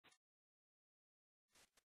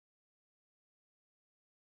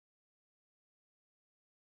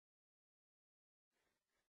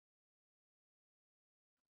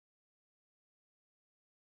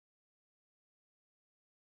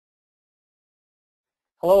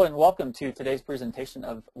Hello and welcome to today's presentation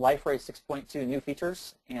of Liferay 6.2 new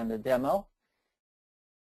features and a demo.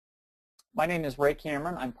 My name is Ray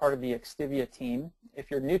Cameron. I'm part of the XTIVIA team.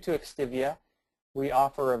 If you're new to XTIVIA, we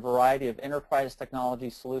offer a variety of enterprise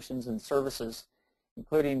technology solutions and services,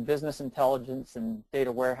 including business intelligence and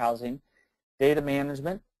data warehousing, data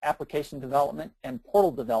management, application development, and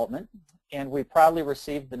portal development. And we proudly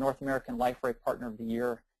received the North American Liferay Partner of the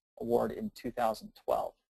Year Award in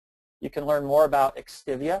 2012. You can learn more about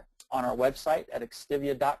XTIVIA on our website at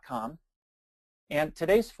xtivia.com. And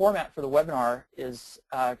today's format for the webinar is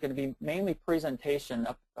going to be mainly presentation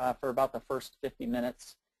for about the first 50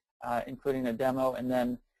 minutes, including a demo, and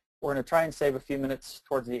then we're going to try and save a few minutes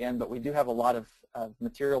towards the end, but we do have a lot of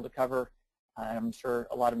material to cover. I'm sure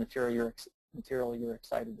a lot of material you're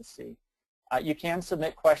excited to see. You can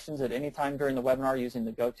submit questions at any time during the webinar using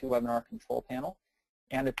the GoToWebinar control panel.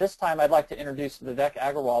 And at this time, I'd like to introduce Vivek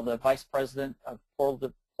Agarwal, the Vice President of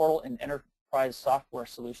Portal and Enterprise Software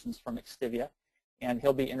Solutions from XTIVIA, and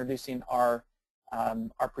he'll be introducing our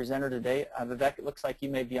presenter today. Vivek, it looks like you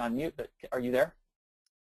may be on mute, but are you there?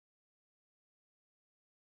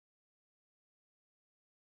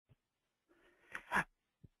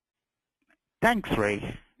 Thanks,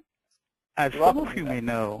 Ray. As some of you may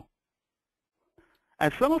know,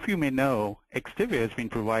 XTIVIA has been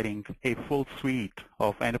providing a full suite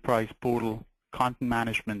of enterprise portal, content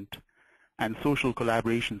management, and social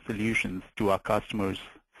collaboration solutions to our customers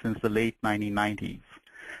since the late 1990s,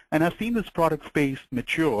 and have seen this product space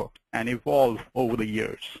mature and evolve over the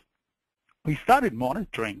years. We started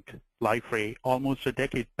monitoring Liferay almost a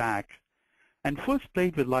decade back, and first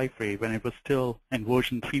played with Liferay when it was still in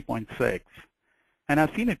version 3.6, and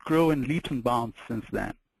I've seen it grow in leaps and bounds since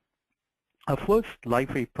then. Our first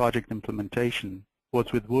Liferay project implementation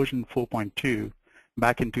was with version 4.2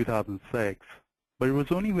 back in 2006, but it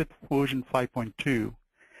was only with version 5.2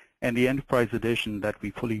 and the Enterprise Edition that we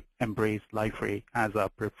fully embraced Liferay as our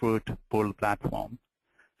preferred portal platform.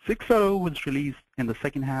 6.0 was released in the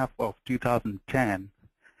second half of 2010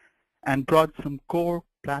 and brought some core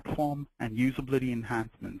platform and usability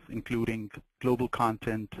enhancements, including global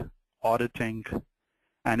content, auditing,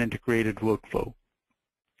 and integrated workflow.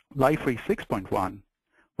 Liferay 6.1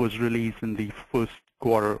 was released in the first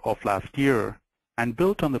quarter of last year and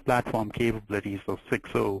built on the platform capabilities of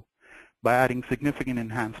 6.0 by adding significant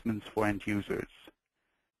enhancements for end users.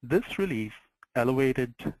 This release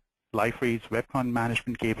elevated Liferay's web content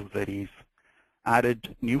management capabilities,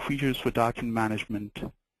 added new features for document management,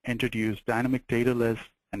 introduced dynamic data lists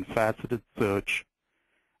and faceted search,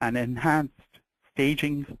 and enhanced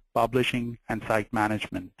staging, publishing, and site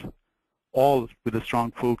management, all with a strong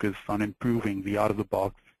focus on improving the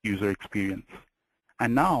out-of-the-box user experience.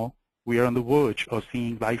 And now we are on the verge of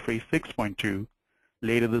seeing Liferay 6.2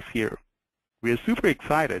 later this year. We are super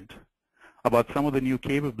excited about some of the new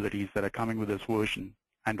capabilities that are coming with this version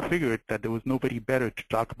and figured that there was nobody better to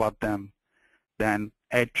talk about them than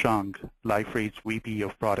Ed Chung, Liferay's VP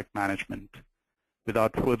of Product Management.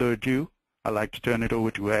 Without further ado, I'd like to turn it over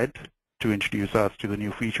to Ed to introduce us to the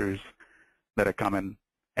new features that are coming.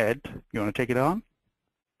 Ed, you want to take it on?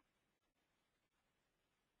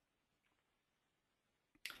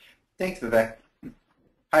 Thanks, Vivek.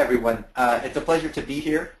 Hi, everyone. It's a pleasure to be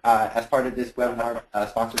here as part of this webinar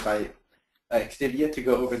sponsored by XTIVIA to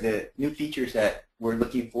go over the new features that we're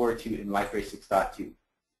looking forward to in Liferay 6.2.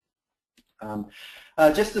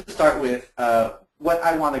 Just to start with, what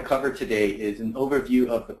I want to cover today is an overview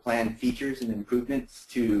of the planned features and improvements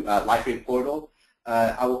to Liferay Portal.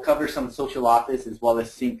 I will cover some social office as well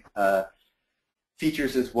as sync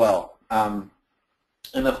features as well.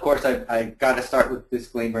 And of course, I got to start with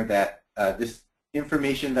disclaimer that this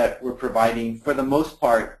information that we're providing, for the most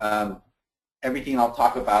part, everything I'll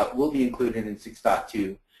talk about will be included in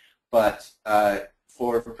 6.2. But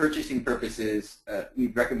for purchasing purposes, we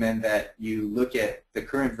recommend that you look at the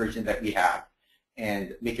current version that we have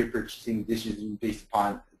and make your purchasing decision based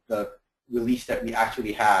upon the release that we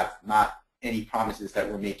actually have, not any promises that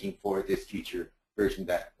we're making for this future version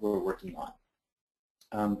that we're working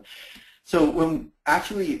on. So when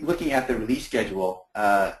actually looking at the release schedule,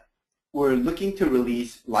 we're looking to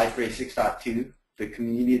release Liferay 6.2, the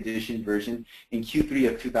Community Edition version, in Q3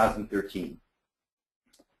 of 2013.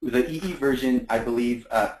 The EE version, I believe,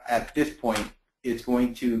 at this point, is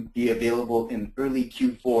going to be available in early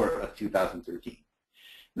Q4 of 2013.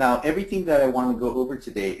 Now, everything that I want to go over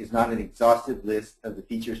today is not an exhaustive list of the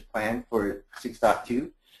features planned for 6.2,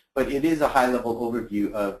 but it is a high-level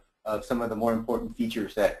overview of some of the more important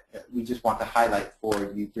features that we just want to highlight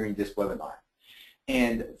for you during this webinar.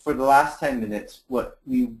 And for the last 10 minutes, what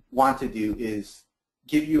we want to do is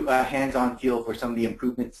give you a hands-on feel for some of the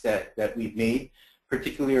improvements that we've made,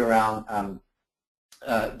 particularly around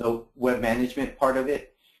the web management part of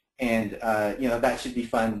it. And that should be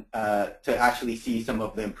fun to actually see some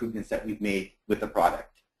of the improvements that we've made with the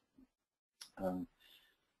product.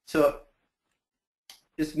 So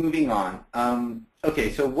just moving on.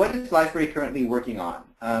 Okay, so what is Liferay currently working on?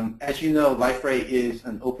 As you know, Liferay is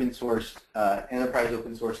an open source, enterprise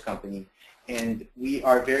open source company, and we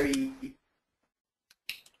are very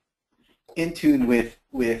in tune with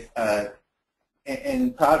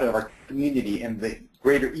and proud of our community and the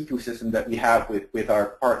greater ecosystem that we have with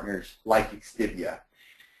our partners like XTIVIA.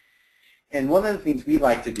 And one of the things we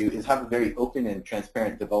like to do is have a very open and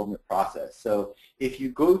transparent development process. So if you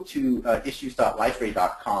go to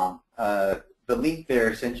issues.liferay.com, the link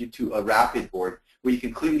there sends you to a rapid board where you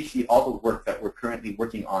can clearly see all the work that we're currently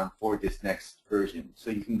working on for this next version. So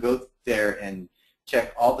you can go there and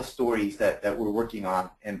check all the stories that we're working on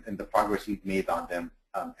and the progress we've made on them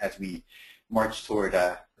as we march toward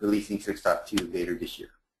releasing 6.2 later this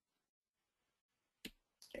year.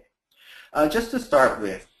 Okay. Just to start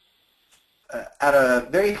with, at a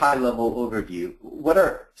very high-level overview, what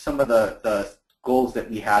are some of the goals that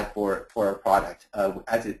we had for our product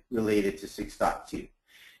as it related to 6.2?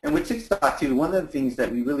 And with 6.2, one of the things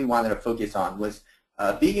that we really wanted to focus on was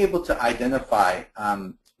being able to identify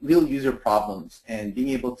real user problems and being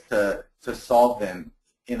able to solve them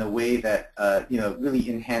in a way that really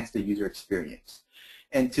enhance the user experience.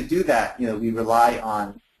 And to do that, we rely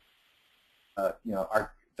on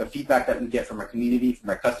the feedback that we get from our community, from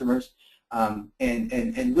our customers.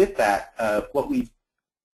 And with that, what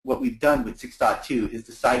we've done with 6.2 is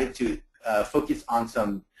decided to focus on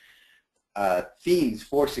some themes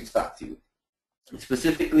for 6.2.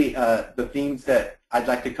 Specifically, the themes that I'd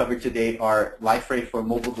like to cover today are Liferay for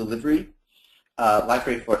mobile delivery,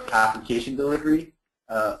 Liferay for application delivery,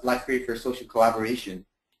 Liferay for social collaboration,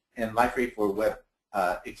 and Liferay for web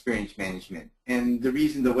experience management. And the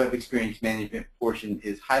reason the web experience management portion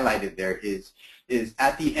is highlighted there is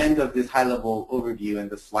at the end of this high-level overview and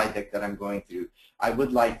the slide deck that I'm going through, I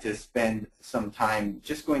would like to spend some time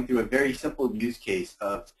just going through a very simple use case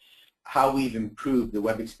of how we've improved the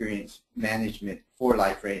web experience management for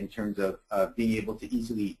Liferay in terms of being able to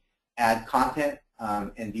easily add content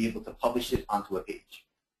and be able to publish it onto a page.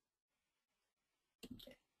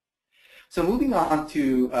 Okay. So moving on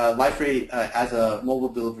to Liferay as a mobile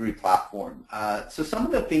delivery platform. So some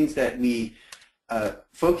of the things that we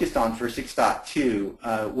focused on for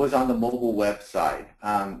 6.2 was on the mobile web side.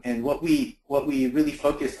 And what we really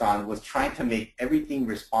focused on was trying to make everything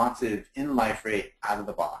responsive in Liferay out of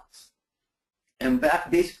the box. And that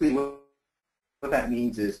basically what that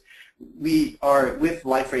means is we are with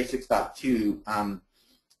Liferay 6.2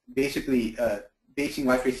 basically basing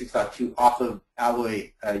Liferay 6.2 off of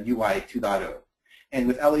Alloy UI 2.0. And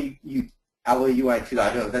with Alloy UI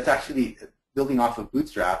 2.0, that's actually building off of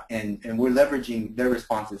Bootstrap, and we're leveraging their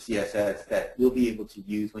responsive CSS that you'll be able to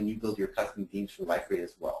use when you build your custom themes for Liferay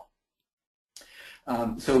as well.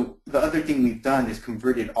 So the other thing we've done is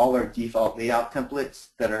converted all our default layout templates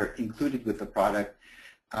that are included with the product,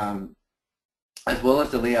 as well as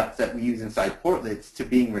the layouts that we use inside portlets, to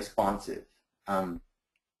being responsive. And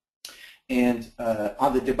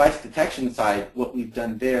on the device detection side, what we've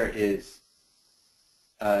done there is,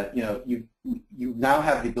 you now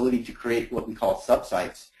have the ability to create what we call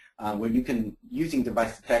subsites, where you can, using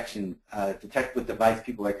device detection, detect what device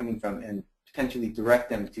people are coming from and potentially direct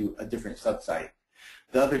them to a different subsite.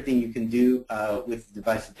 The other thing you can do with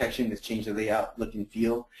device detection is change the layout, look, and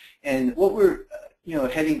feel. And what we're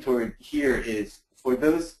heading toward here is for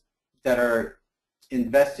those that are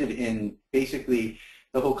invested in basically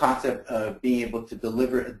the whole concept of being able to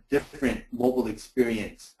deliver a different mobile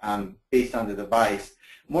experience based on the device,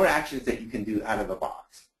 more actions that you can do out of the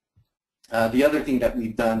box. The other thing that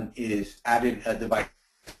we've done is added a device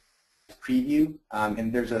preview,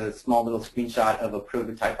 and there's a small little screenshot of a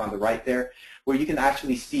prototype on the right there, where you can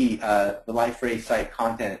actually see the Liferay site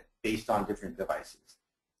content based on different devices.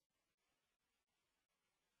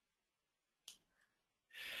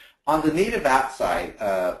 On the native app side,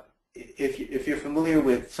 if you're familiar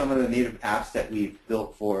with some of the native apps that we've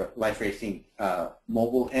built for Liferay Sync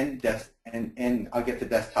mobile and I'll get to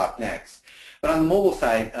desktop next. But on the mobile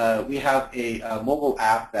side, we have a mobile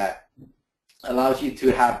app that allows you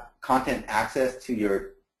to have content access to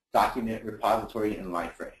your document repository in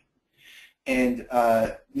Liferay. And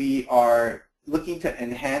we are looking to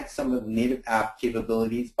enhance some of the native app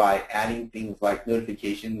capabilities by adding things like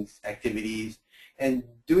notifications, activities, and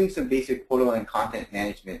doing some basic portal and content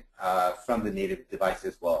management from the native device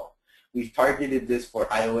as well. We've targeted this for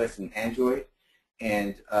iOS and Android,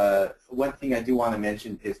 And one thing I do want to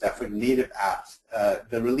mention is that for native apps,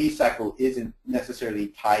 the release cycle isn't necessarily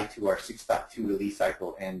tied to our 6.2 release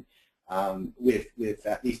cycle. And with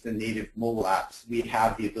at least the native mobile apps, we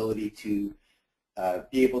have the ability to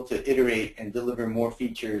be able to iterate and deliver more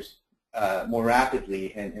features more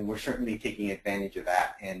rapidly, and we're certainly taking advantage of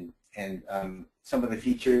that. And some of the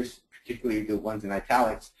features, particularly the ones in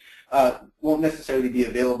italics, won't necessarily be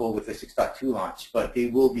available with the 6.2 launch, but they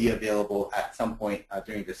will be available at some point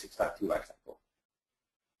during the 6.2 lifecycle.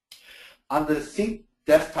 On the Sync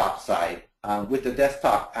desktop side, with the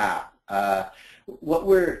desktop app, what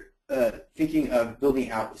we're thinking of building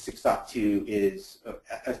out with 6.2 is,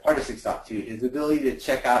 as part of 6.2, is the ability to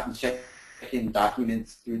check out and check in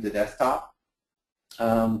documents through the desktop.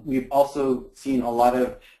 We've also seen a lot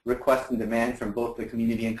of requests and demand from both the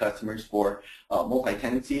community and customers for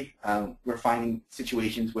multi-tenancy. We're finding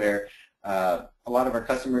situations where a lot of our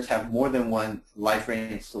customers have more than one Liferay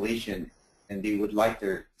installation, and they would like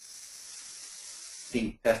their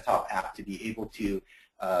Sync desktop app to be able to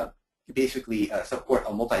basically support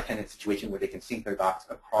a multi-tenant situation where they can sync their docs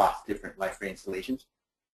across different Liferay installations.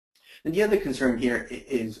 And the other concern here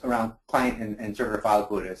is around client and server file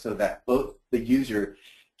quotas, so that both the user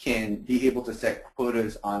can be able to set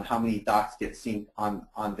quotas on how many docs get synced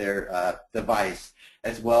on their device,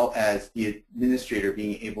 as well as the administrator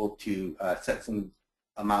being able to set some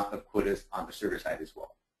amount of quotas on the server side as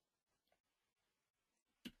well.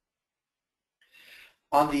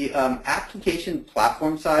 On the application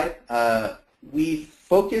platform side, we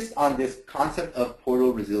focused on this concept of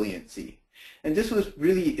portal resiliency. And this was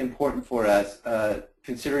really important for us,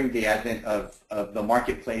 considering the advent of the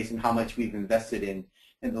marketplace and how much we've invested in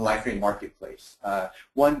the Liferay marketplace.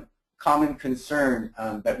 One common concern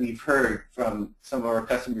that we've heard from some of our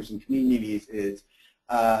customers and communities is,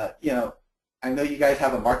 you know, I know you guys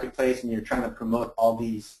have a marketplace and you're trying to promote all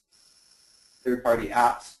these third-party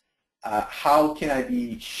apps. How can I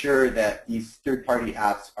be sure that these third-party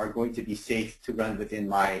apps are going to be safe to run within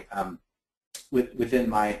my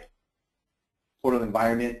portal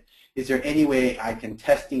environment? Is there any way I can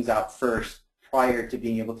test things out first prior to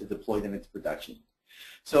being able to deploy them into production?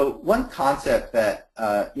 So one concept that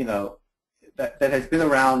you know that has been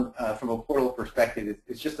around from a portal perspective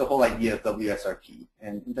is just the whole idea of WSRP,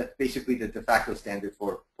 and that's basically the de facto standard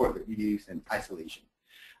for portlet reuse and isolation.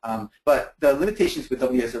 But the limitations with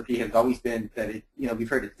WSRP has always been that we've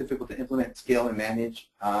heard it's difficult to implement, scale, and manage.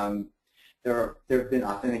 There have been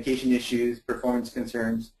authentication issues, performance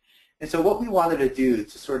concerns. And so what we wanted to do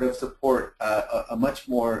to sort of support a much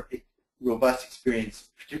more robust experience,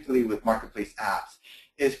 particularly with marketplace apps,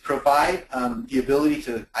 is provide the ability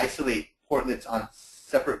to isolate portlets on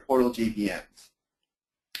separate portal JVMs.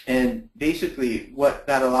 And basically what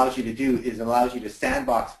that allows you to do is allows you to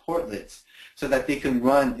sandbox portlets so that they can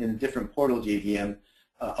run in a different portal JVM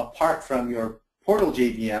apart from your portal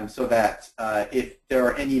JVM, so that if there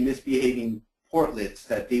are any misbehaving portlets,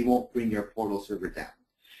 that they won't bring your portal server down.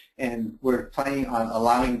 And we're planning on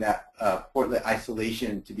allowing that portlet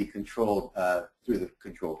isolation to be controlled through the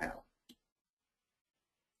control panel.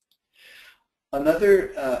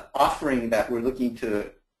 Another offering that we're looking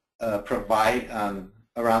to provide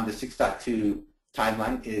around the 6.2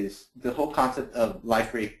 timeline is the whole concept of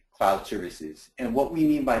Liferay cloud services. And what we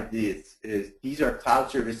mean by this is these are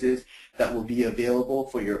cloud services that will be available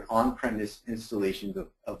for your on-premise installations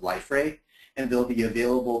of Liferay, and they'll be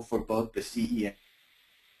available for both the CE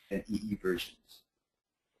and EE versions.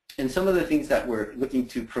 And some of the things that we're looking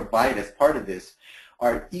to provide as part of this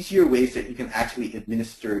are easier ways that you can actually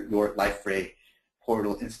administer your Liferay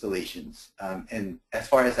portal installations. And as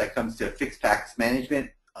far as that comes to fixed packs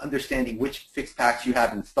management, understanding which fixed packs you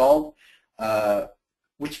have installed,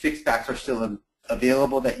 which fixed packs are still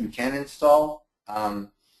available that you can install, and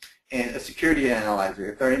a security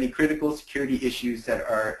analyzer. If there are any critical security issues that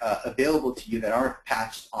are available to you that aren't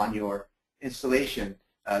patched on your installation,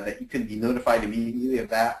 that you can be notified immediately of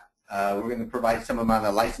that. We're going to provide some amount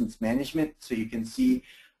of license management so you can see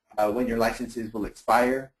when your licenses will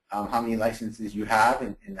expire, how many licenses you have,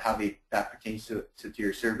 and how that pertains to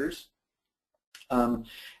your servers.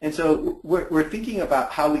 And so we're thinking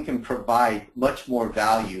about how we can provide much more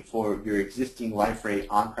value for your existing Liferay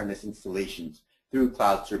on-premise installations through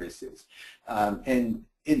cloud services. And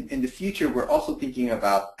in the future, we're also thinking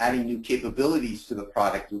about adding new capabilities to the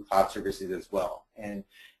product through cloud services as well. And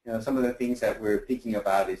some of the things that we're thinking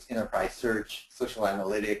about is enterprise search, social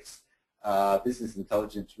analytics, business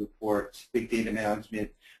intelligence reports, big data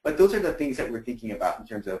management. But those are the things that we're thinking about in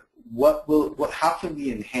terms of how can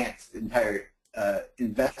we enhance the entire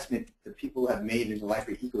investment that people have made in the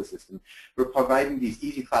Liferay ecosystem. We're providing these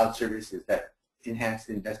easy cloud services that enhance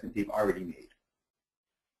the investment they've already made.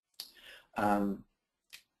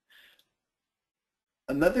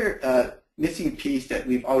 Another missing piece that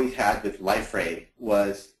we've always had with Liferay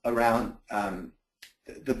was around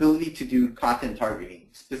the ability to do content targeting,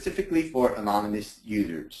 specifically for anonymous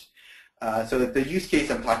users. So the use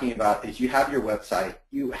case I'm talking about is you have your website,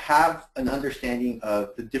 you have an understanding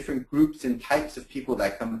of the different groups and types of people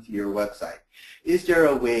that come to your website. Is there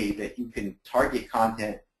a way that you can target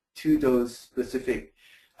content to those specific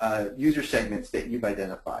user segments that you've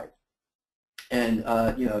identified? And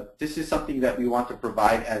this is something that we want to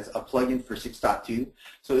provide as a plugin for 6.2.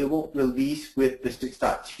 So it won't release with the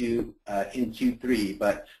 6.2 in Q3,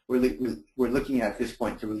 but we're looking at this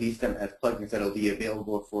point to release them as plugins that will be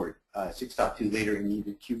available for 6.2 later in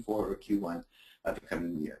either Q4 or Q1 of the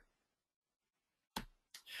coming year.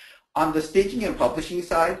 On the staging and publishing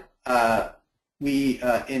side, we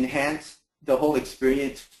enhance the whole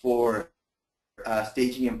experience for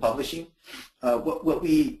staging and publishing. What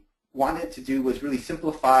we wanted to do was really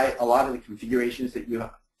simplify a lot of the configurations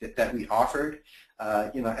that we offered.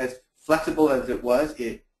 As flexible as it was,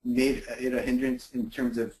 it made it a hindrance in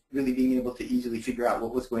terms of really being able to easily figure out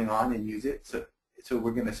what was going on and use it. So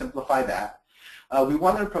we're going to simplify that. We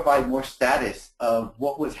wanted to provide more status of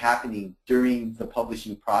what was happening during the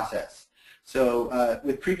publishing process. So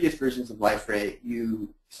with previous versions of Liferay,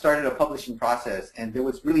 you started a publishing process, and there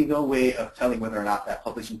was really no way of telling whether or not that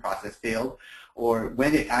publishing process failed or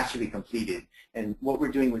when it actually completed. And what we're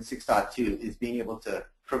doing with 6.2 is being able to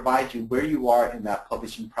provide you where you are in that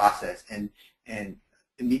publishing process and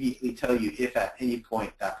immediately tell you if at any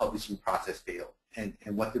point that publishing process failed and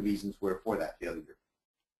what the reasons were for that failure.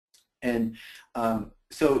 And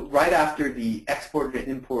so right after the export and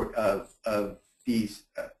import of these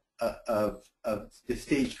of the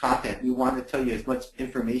staged content, we want to tell you as much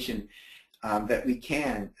information that we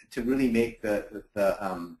can to really make the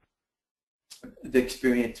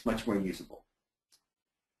experience much more usable.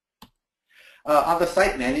 On the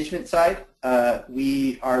site management side,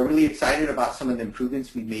 we are really excited about some of the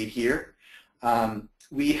improvements we made here.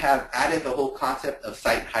 We have added the whole concept of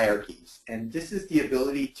site hierarchies, and this is the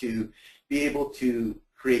ability to be able to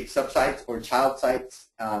create subsites or child sites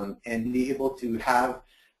and be able to have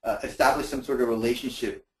establish some sort of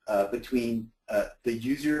relationship between the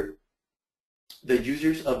users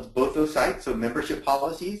of both those sites, so membership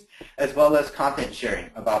policies, as well as content sharing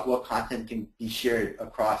about what content can be shared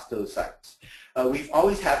across those sites. We've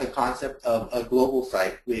always had the concept of a global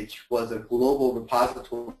site, which was a global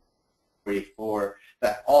repository for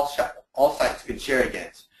that all sites could share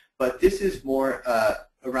against. But this is more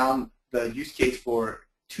around the use case for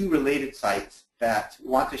two related sites that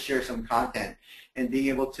want to share some content and being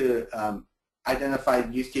able to identify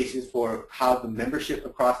use cases for how the membership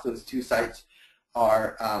across those two sites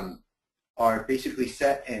are basically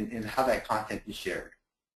set and how that content is shared.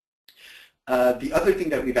 The other thing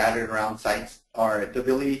that we've added around sites are the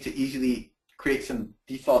ability to easily create some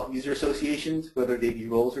default user associations, whether they be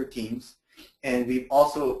roles or teams. And we've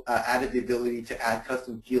also added the ability to add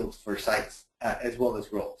custom fields for sites as well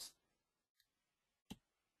as roles.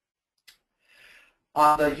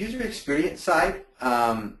 On the user experience side,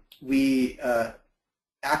 we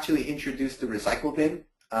actually introduced the recycle bin.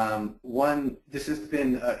 This has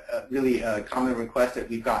been really a common request that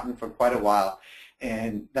we've gotten for quite a while,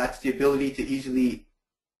 and that's the ability to easily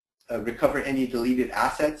recover any deleted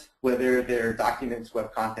assets, whether they're documents,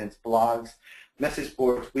 web contents, blogs, message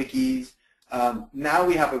boards, wikis. Now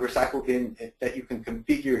we have a recycle bin that you can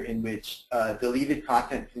configure in which deleted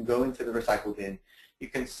content can go into the recycle bin. You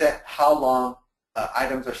can set how long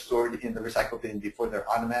items are stored in the recycle bin before they're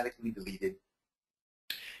automatically deleted.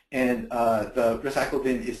 And the recycle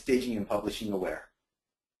bin is staging and publishing aware.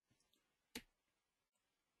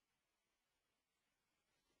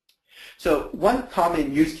 So one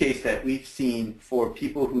common use case that we've seen for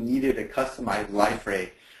people who needed a customized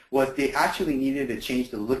Liferay was they actually needed to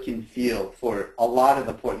change the look and feel for a lot of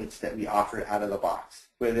the portlets that we offer out of the box,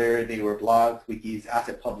 whether they were blogs, wikis,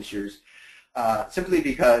 asset publishers, simply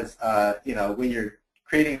because when you're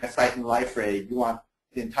creating a site in Liferay, you want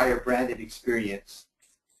the entire branded experience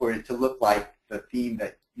for it to look like the theme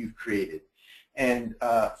that you've created. And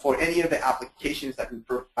for any of the applications that we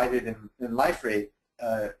provided in Liferay,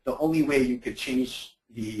 the only way you could change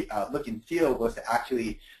the look and feel was to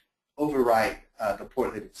actually override the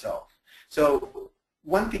portlet itself. So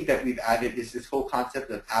one thing that we've added is this whole concept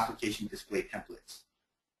of application display templates.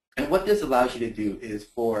 And what this allows you to do is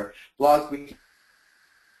for blogs, wiki,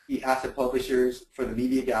 asset publishers, for the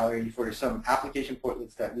media gallery, for some application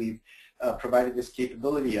portlets that we've provided this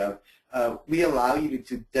capability of, we allow you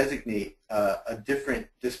to designate a different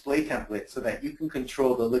display template so that you can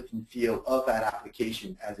control the look and feel of that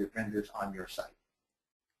application as it renders on your site.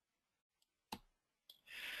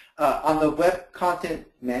 On the web content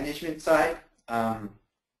management side,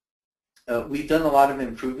 we've done a lot of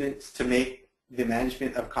improvements to make the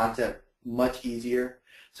management of content much easier.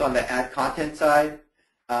 So on the add content side,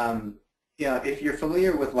 if you're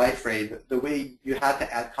familiar with Liferay, the way you had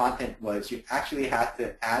to add content was you actually had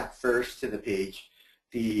to add first to the page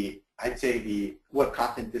I'd say the what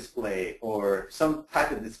content display or some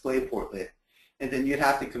type of display portlet, and then you'd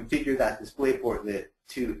have to configure that display portlet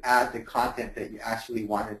to add the content that you actually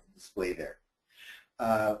wanted to display there.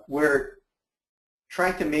 We're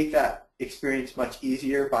trying to make that experience much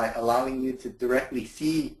easier by allowing you to directly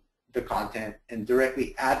see the content and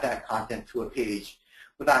directly add that content to a page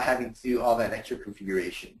without having to do all that extra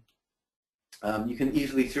configuration. You can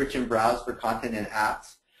easily search and browse for content and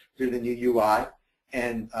apps through the new UI,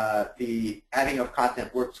 and the adding of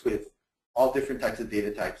content works with all different types of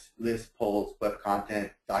data types: lists, polls, web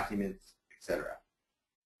content, documents, etc.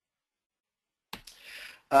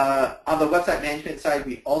 On the website management side,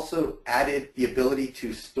 we also added the ability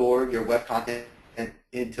to store your web content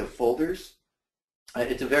into folders.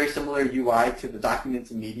 It's a very similar UI to the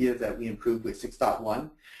documents and media that we improved with 6.1,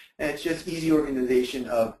 and it's just easy organization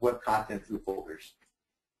of web content through folders.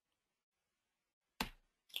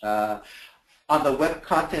 On the web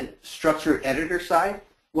content structure editor side,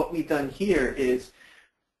 what we've done here is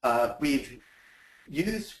we've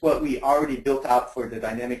used what we already built out for the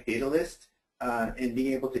dynamic data list and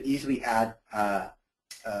being able to easily add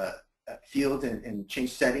fields and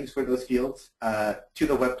change settings for those fields to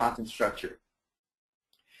the web content structure.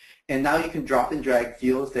 And now you can drop and drag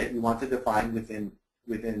fields that you want to define within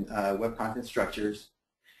web content structures,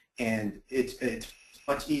 and it's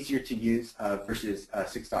much easier to use versus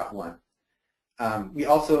 6.1. We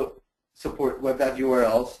also support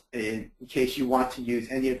web.urls in case you want to use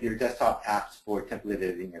any of your desktop apps for template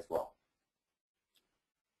editing as well.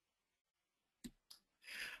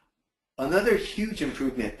 Another huge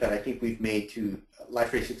improvement that I think we've made to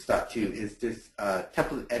Liferay 6.2 is this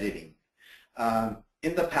template editing.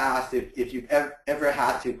 In the past, if you've ever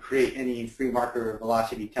had to create any free marker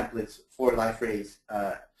velocity templates for Liferay's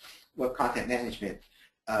web content management,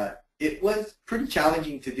 it was pretty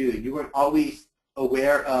challenging to do. You weren't always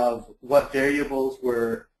aware of what variables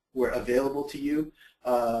were available to you.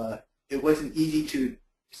 It wasn't easy to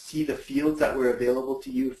see the fields that were available to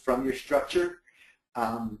you from your structure.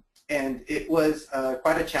 And it was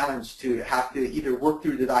quite a challenge to have to either work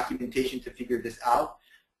through the documentation to figure this out,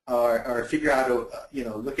 or figure out,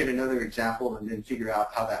 look at another example and then figure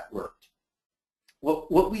out how that worked.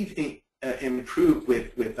 What we've improved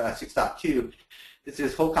with 6.2 is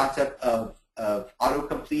this whole concept of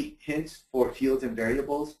autocomplete hints for fields and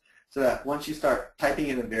variables, so that once you start typing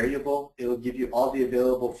in a variable, it will give you all the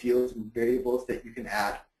available fields and variables that you can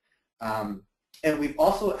add. And we've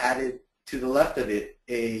also added to the left of it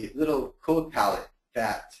a little code palette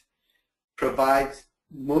that provides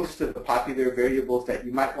most of the popular variables that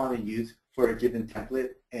you might want to use for a given template,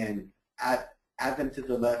 and add them to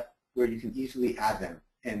the left where you can easily add them.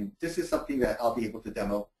 And this is something that I'll be able to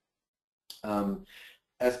demo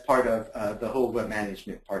as part of the whole web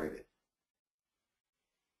management part of it.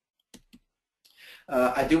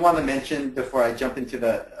 I do want to mention before I jump into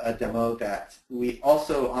the demo that we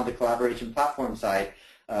also, on the collaboration platform side,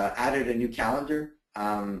 added a new calendar.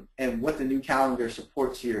 And what the new calendar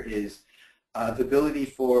supports here is the ability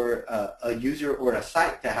for a user or a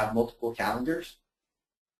site to have multiple calendars.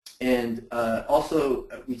 And also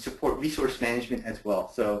we support resource management as well.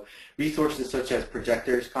 So resources such as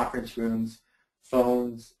projectors, conference rooms,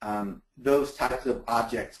 phones, those types of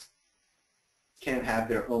objects can have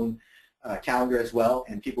their own calendar as well,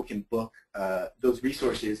 and people can book those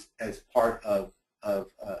resources as part of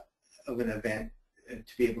an event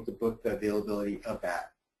to be able to book the availability of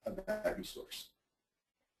that resource.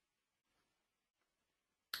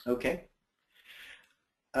 Okay.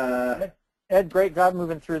 Ed, great job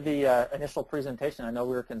moving through the initial presentation. I know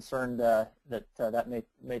we were concerned that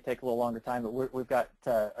may take a little longer time, but we've got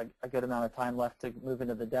a good amount of time left to move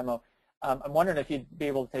into the demo. I'm wondering if you'd be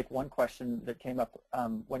able to take one question that came up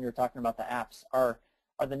when you're talking about the apps. Are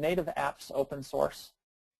the native apps open source?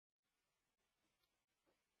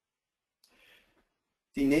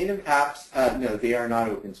 The native apps, no, they are not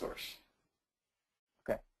open source.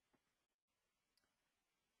 Okay.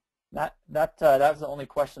 That's the only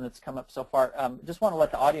question that's come up so far. Just want to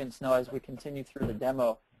let the audience know as we continue through the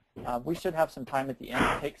demo, We should have some time at the end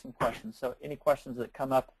to take some questions. So any questions that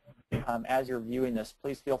come up as you're viewing this,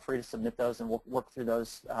 please feel free to submit those, and we'll work through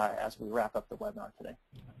those as we wrap up the webinar today.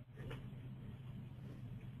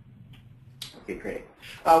 Okay, great.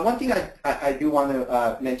 One thing I do want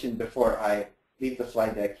to mention before I leave the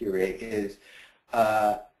slide deck here, Ray, is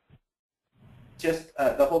just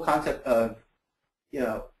the whole concept of,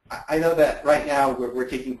 I know that right now we're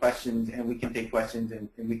taking questions, and we can take questions, and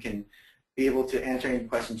we can be able to answer any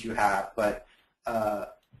questions you have. But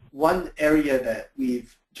one area that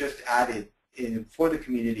we've just added for the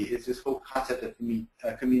community is this whole concept of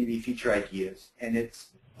community feature ideas. And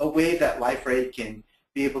it's a way that Liferay can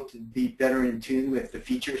be able to be better in tune with the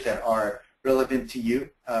features that are relevant to you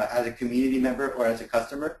as a community member or as a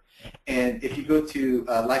customer. And if you go to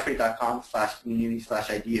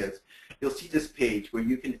liferay.com/community/ideas, you'll see this page where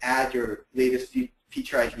you can add your latest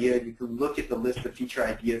feature idea. You can look at the list of feature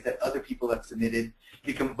ideas that other people have submitted.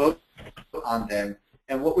 You can vote on them.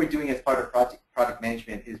 And what we're doing as part of product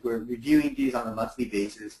management is we're reviewing these on a monthly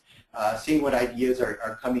basis, seeing what ideas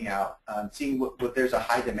are coming out, seeing what there's a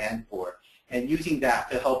high demand for, and using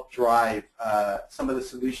that to help drive some of the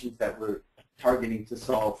solutions that we're targeting to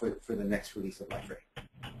solve for the next release of Liferay.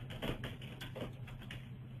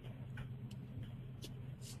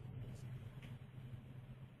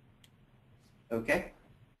 Okay.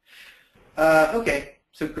 Okay,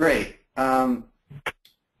 so great.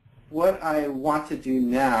 What I want to do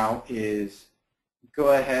now is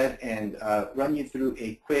go ahead and run you through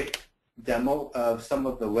a quick demo of some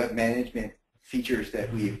of the web management features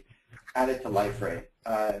that we've added to Liferay.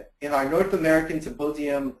 In our North American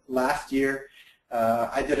Symposium last year,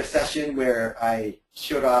 I did a session where I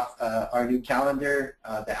showed off our new calendar,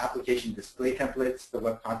 the application display templates, the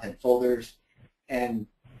web content folders, and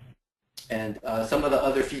some of the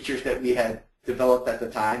other features that we had developed at the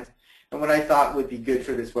time. And what I thought would be good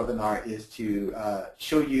for this webinar is to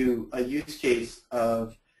show you a use case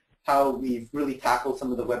of how we've really tackled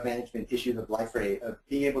some of the web management issues of Liferay, of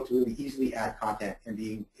being able to really easily add content and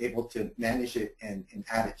being able to manage it and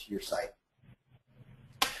add it to your site.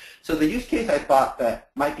 So the use case I thought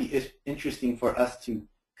that might be interesting for us to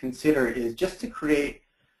consider is just to create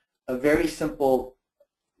a very simple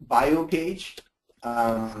bio page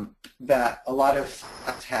that a lot of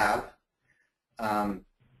sites have,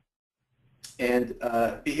 and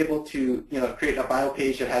be able to create a bio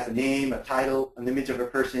page that has a name, a title, an image of a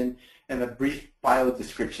person, and a brief bio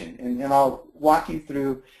description. And I'll walk you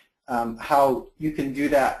through how you can do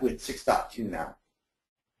that with 6.2 now.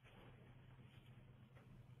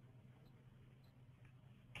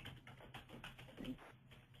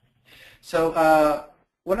 So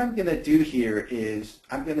what I'm going to do here is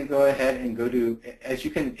I'm going to go ahead and go to, as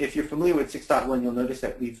you can, if you're familiar with 6.1, you'll notice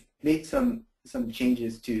that we've made some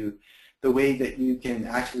changes to the way that you can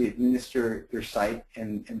actually administer your site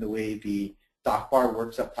and the way the dock bar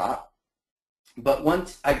works up top. But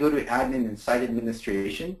once I go to admin and site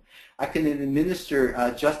administration, I can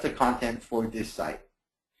administer just the content for this site.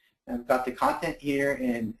 I've got the content here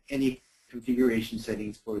and any configuration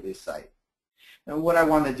settings for this site. And what I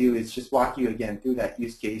want to do is just walk you again through that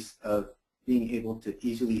use case of being able to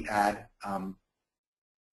easily add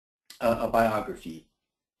a biography.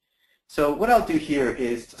 So what I'll do here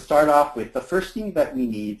is to start off with, the first thing that we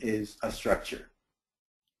need is a structure.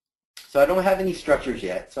 So I don't have any structures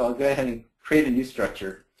yet, so I'll go ahead and create a new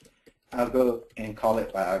structure. I'll go and call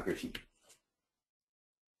it biography.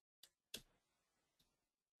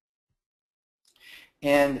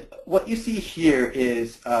 And what you see here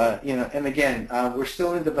is, and again, we're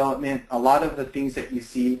still in development. A lot of the things that you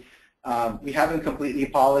see, we haven't completely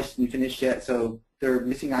polished and finished yet, so there are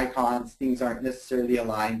missing icons. Things aren't necessarily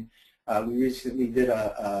aligned. We recently did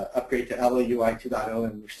a upgrade to LOUI 2.0,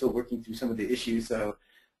 and we're still working through some of the issues. So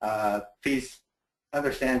please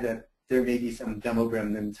understand that there may be some demo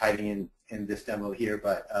gremlins hiding in this demo here,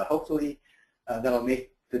 but hopefully that'll make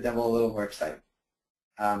the demo a little more exciting.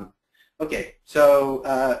 Okay, so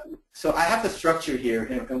I have the structure here,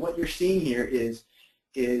 and what you're seeing here is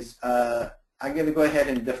I'm going to go ahead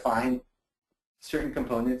and define certain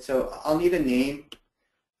components. So I'll need a name,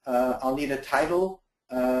 I'll need a title.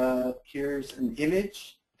 Here's an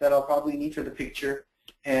image that I'll probably need for the picture,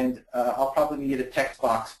 and I'll probably need a text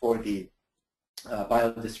box for the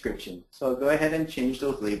bio description. So I'll go ahead and change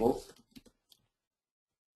those labels.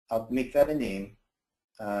 I'll make that a name.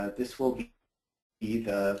 This will be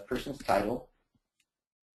the person's title.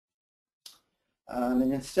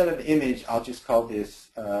 And instead of image, I'll just call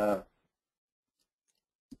this I'll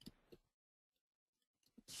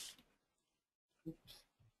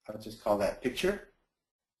just call that picture.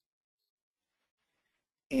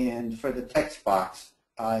 And for the text box,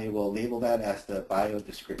 I will label that as the bio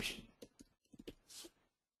description.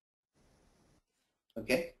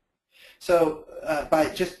 Okay, so by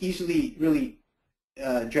just easily really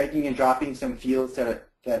dragging and dropping some fields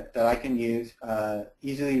that I can use,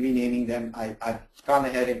 easily renaming them, I've gone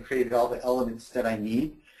ahead and created all the elements that I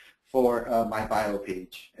need for my bio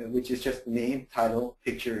page, which is just name, title,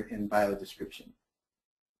 picture, and bio description.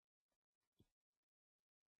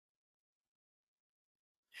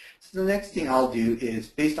 So the next thing I'll do is,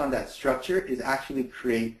 based on that structure, is actually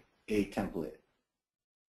create a template.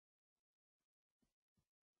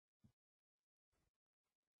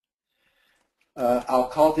 I'll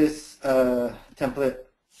call this template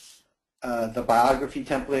the biography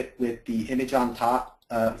template with the image on top.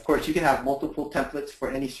 Of course, you can have multiple templates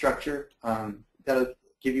for any structure. That'll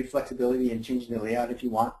give you flexibility in changing the layout if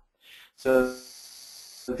you want. So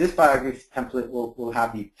this biography template will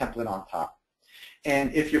have the template on top.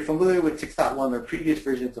 And if you're familiar with 6.1 or previous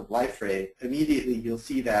versions of Liferay, immediately you'll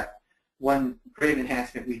see that one great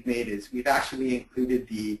enhancement we've made is we've actually included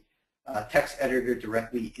the text editor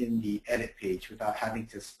directly in the edit page without having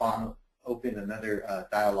to open another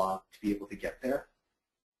dialog to be able to get there.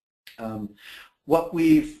 What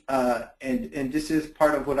we've, and this is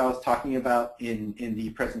part of what I was talking about in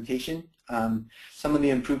the presentation, some of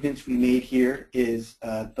the improvements we made here is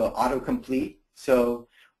the autocomplete. So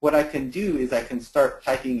what I can do is I can start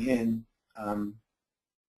typing in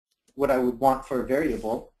what I would want for a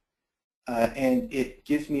variable, and it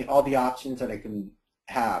gives me all the options that I can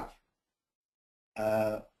have.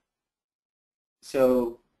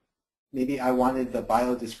 So maybe I wanted the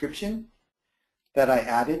bio description that I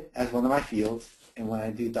added as one of my fields, and when I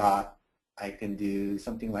do dot, I can do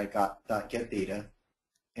something like dot get data,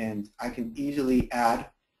 and I can easily add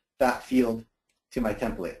that field to my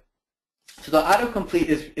template. So the autocomplete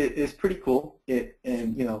is pretty cool. It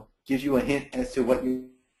gives you a hint as to what you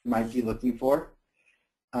might be looking for,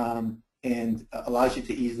 and allows you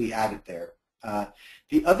to easily add it there.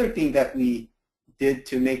 The other thing that we did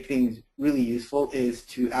to make things really useful is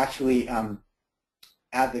to actually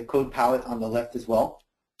add the code palette on the left as well.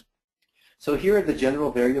 So here are the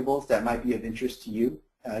general variables that might be of interest to you.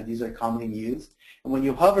 These are commonly used. And when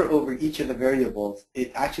you hover over each of the variables,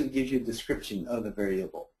 it actually gives you a description of the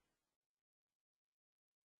variable.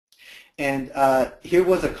 And here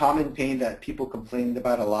was a common pain that people complained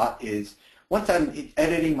about a lot is once I'm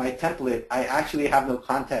editing my template, I actually have no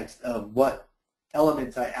context of what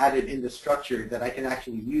elements I added in the structure that I can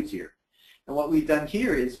actually use here. And what we've done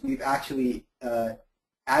here is we've actually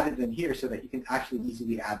added them here so that you can actually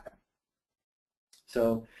easily add them.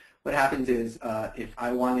 So what happens is if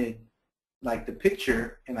I wanted like the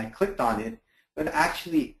picture and I clicked on it, but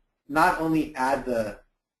actually not only add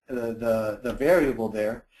the variable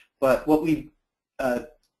there, but what we've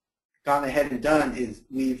gone ahead and done is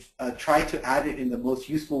we've tried to add it in the most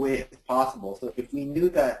useful way as possible. So if we knew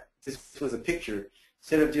that this was a picture,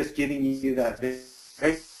 instead of just giving you that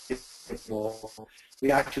very simple,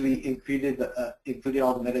 we actually included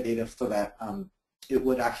all the metadata so that it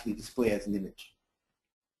would actually display as an image.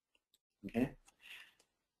 Okay.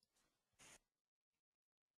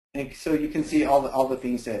 And so you can see all the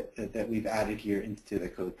things that we've added here into the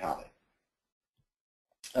code palette.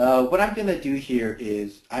 What I'm going to do here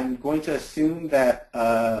is I'm going to assume that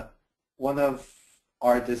one of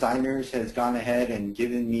our designers has gone ahead and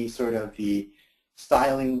given me sort of the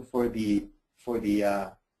styling for the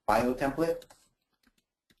bio template.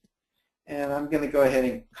 And I'm going to go ahead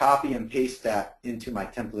and copy and paste that into my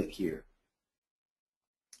template here.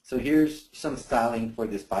 So here's some styling for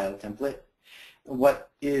this bio template.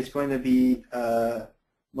 What is going to be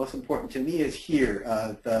most important to me is here.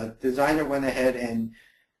 The designer went ahead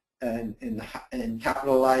and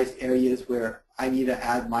capitalized areas where I need to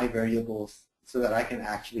add my variables so that I can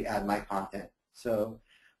actually add my content. So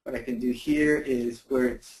what I can do here is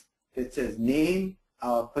where it says name,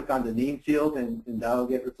 I'll click on the name field and that will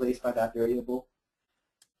get replaced by that variable.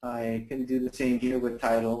 I can do the same here with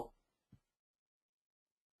title.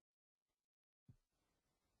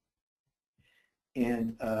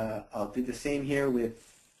 And I'll do the same here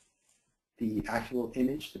with the actual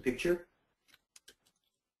image, the picture.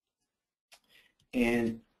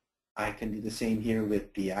 And I can do the same here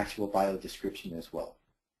with the actual bio description as well.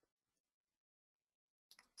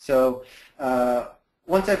 So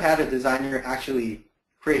once I've had a designer actually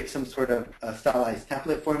create some sort of stylized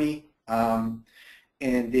template for me, and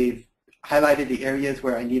they've highlighted the areas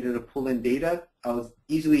where I needed to pull in data, I was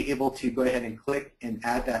easily able to go ahead and click and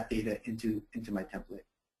add that data into my template.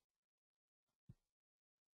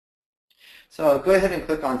 So I'll go ahead and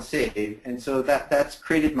click on Save, and so that's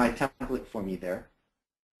created my template for me there.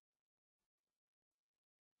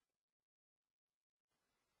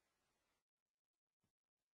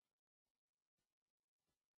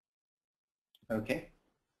 Okay.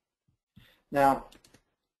 Now,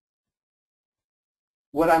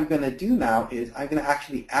 what I'm going to do now is I'm going to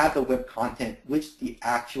actually add the web content,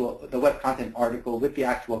 the web content article with the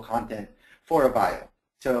actual content for a bio.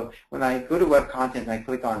 So when I go to web content and I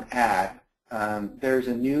click on add, there's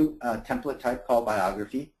a new template type called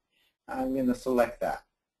biography. I'm going to select that.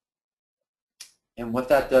 And what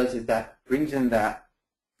that does is that brings in that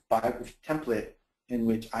biography template in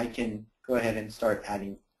which I can go ahead and start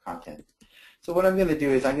adding content. So what I'm going to do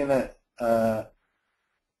is I'm going to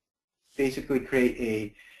basically create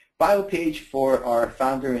a bio page for our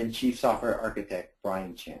founder and chief software architect,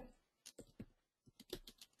 Brian Chan.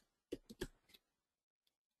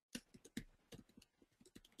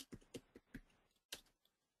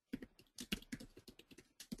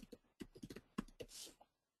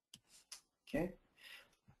 Okay,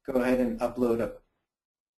 go ahead and upload a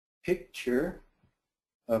picture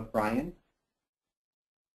of Brian.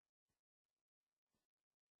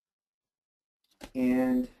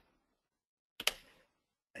 And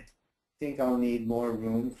I think I'll need more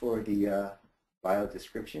room for the bio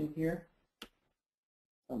description here.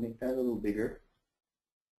 I'll make that a little bigger.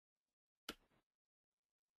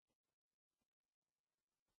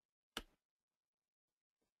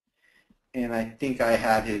 And I think I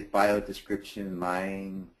had his bio description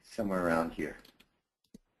lying somewhere around here.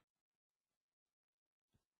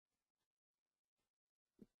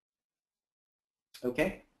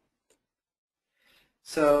 Okay.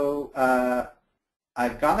 So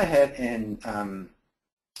I've gone ahead and I'm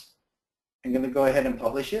going to go ahead and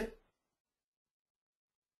publish it.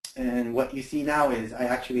 And what you see now is I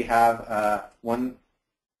actually have one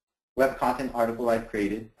web content article I've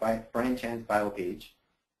created by Brian Chan's bio page.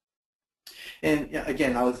 And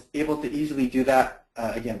again, I was able to easily do that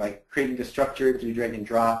again by creating the structure through drag and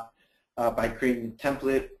drop, by creating a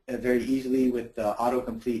template very easily with the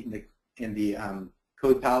autocomplete in the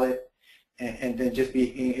code palette, and then just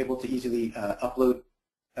being able to easily upload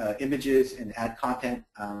images and add content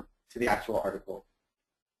to the actual article.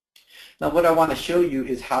 Now what I want to show you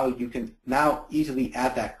is how you can now easily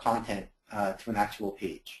add that content to an actual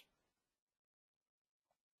page.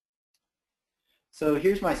 So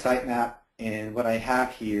here's my sitemap, and what I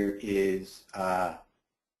have here is I've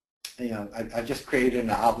just created an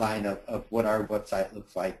outline of what our website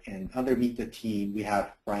looks like, and underneath the team we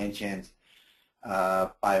have Brian Chan's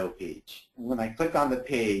bio page. And when I click on the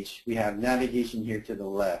page, we have navigation here to the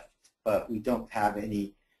left, but we don't have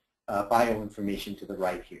any bio information to the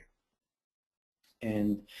right here.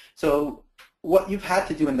 And so what you've had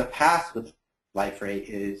to do in the past with Liferay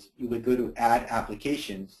is you would go to add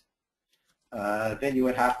applications, then you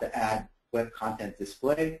would have to add web content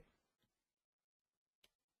display.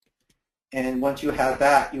 And once you have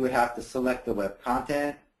that, you would have to select the web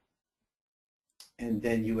content, and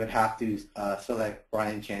then you would have to select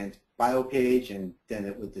Brian Chan's bio page, and then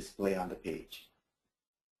it would display on the page.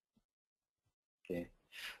 Okay.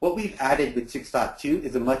 What we've added with 6.2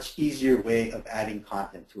 is a much easier way of adding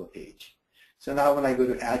content to a page. So now when I go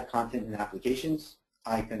to add content in applications,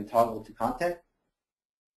 I can toggle to content.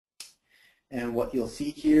 And what you'll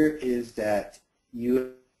see here is that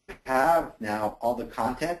you have now all the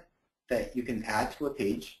content that you can add to a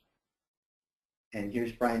page. And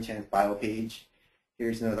here's Brian Chan's bio page.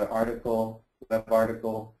 Here's another article, web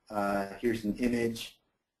article. Here's an image,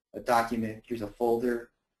 a document. Here's a folder.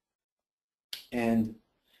 And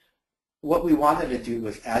what we wanted to do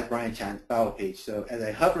was add Brian Chan's bio page. So as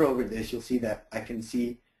I hover over this, you'll see that I can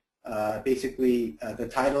see basically the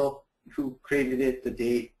title, who created it, the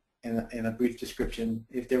date, and a brief description.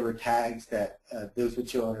 If there were tags, that those would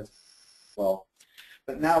show as well.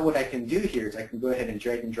 But now what I can do here is I can go ahead and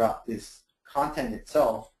drag and drop this content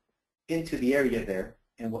itself into the area there,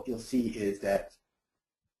 and what you'll see is that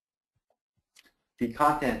the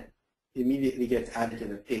content immediately gets added to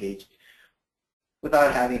the page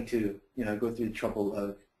without having to go through the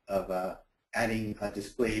trouble of adding a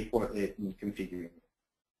display portlet and configuring it.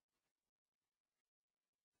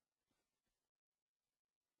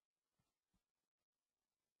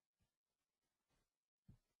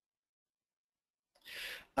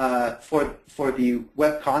 For the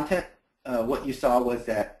web content, what you saw was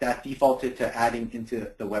that defaulted to adding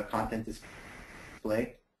into the web content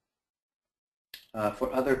display.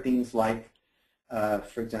 For other things like,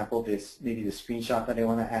 for example, maybe the screenshot that I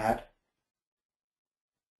want to add,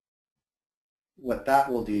 what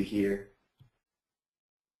that will do here,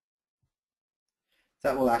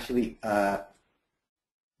 that will actually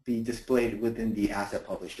be displayed within the asset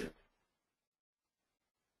publisher.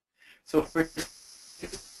 So for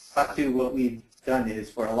what we've done is,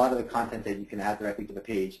 for a lot of the content that you can add directly to the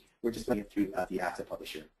page, we're just putting it through the asset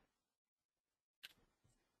publisher.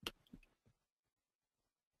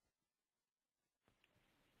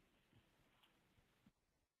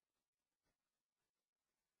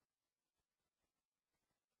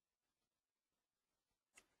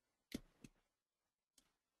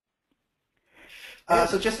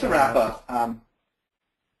 So just to wrap up,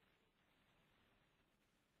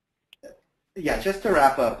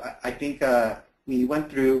 I think we went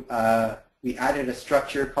through, we added a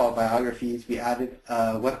structure called biographies. We added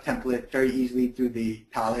a web template very easily through the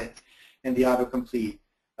palette and the autocomplete.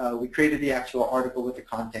 We created the actual article with the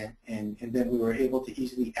content, and then we were able to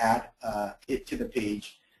easily add it to the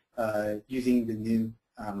page using the new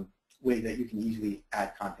way that you can easily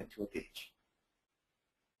add content to a page.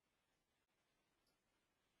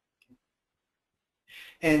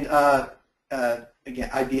 And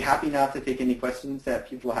again, I'd be happy now to take any questions that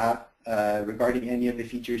people have regarding any of the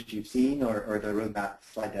features you've seen or the roadmap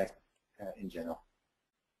slide deck in general.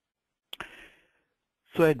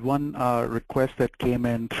 So Ed, one request that came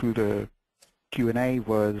in through the Q&A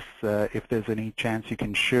was if there's any chance you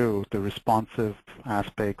can show the responsive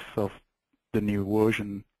aspects of the new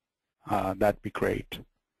version, that'd be great.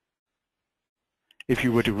 If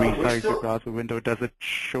you were to resize your browser window, does it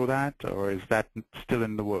show that, or is that still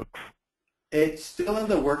in the works? It's still in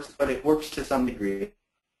the works, but it works to some degree.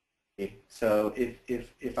 So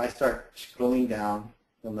if I start scrolling down,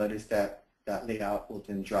 you'll notice that that layout will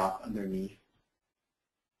then drop underneath.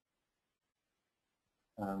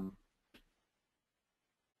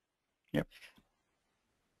 Yep.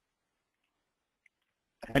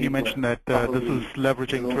 And you mentioned that this is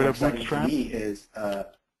leveraging Twitter Bootstrap? Is,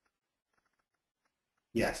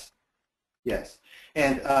 yes, yes.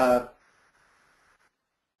 And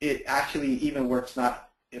it actually even works not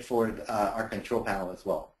for our control panel as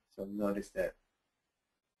well. So notice that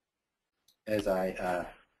as I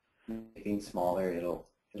make things smaller,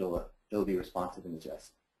 it'll be responsive and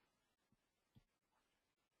adjust.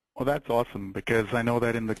 Well, that's awesome, because I know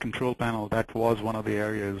that in the control panel, that was one of the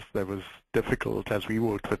areas that was difficult as we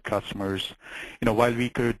worked with customers. You know, while we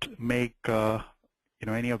could make, you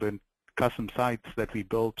know, any of the custom sites that we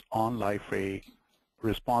built on Liferay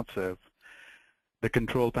responsive, the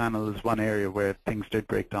control panel is one area where things did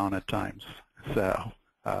break down at times. So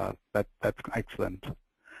that's excellent.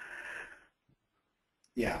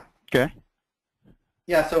 Yeah. Okay.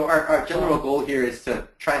 Yeah, so our general goal here is to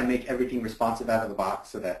try and make everything responsive out of the box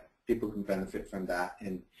so that people can benefit from that,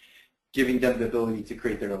 and giving them the ability to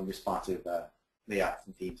create their own responsive layouts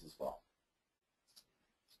and themes as well.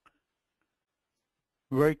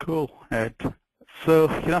 Very cool, Ed. So,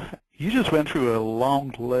 you know, you just went through a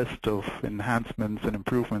long list of enhancements and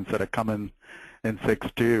improvements that are coming in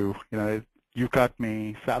 6.2. You know, you've got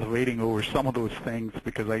me salivating over some of those things,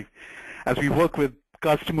 because as we work with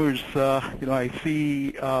customers, you know, I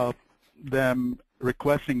see them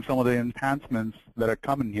requesting some of the enhancements that are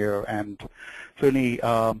coming here, and certainly, you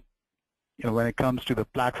know, when it comes to the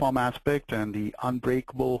platform aspect and the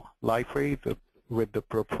unbreakable Liferay with the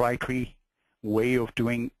proprietary way of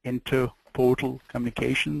doing inter-portal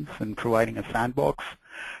communications and providing a sandbox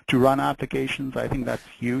to run applications, I think that's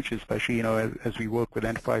huge, especially, you know, as we work with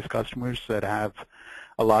enterprise customers that have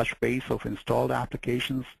a large base of installed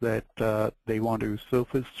applications that they want to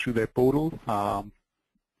surface through their portal.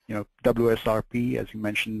 You know, WSRP, as you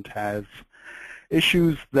mentioned, has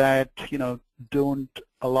issues that, you know, don't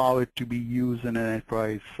allow it to be used in an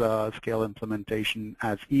enterprise scale implementation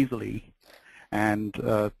as easily. And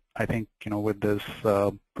I think, you know, with this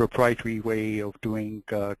proprietary way of doing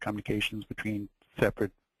communications between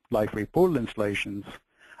separate Liferay portal installations,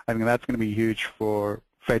 I think that's going to be huge for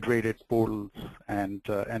federated portals and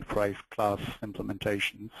enterprise class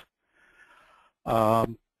implementations.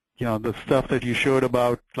 You know, the stuff that you showed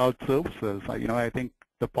about cloud services, you know, I think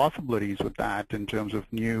the possibilities with that in terms of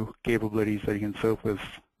new capabilities that you can surface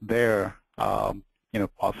there, you know,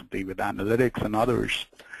 possibly with analytics and others,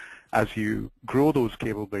 as you grow those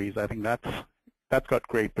capabilities, I think that's got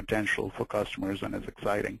great potential for customers and is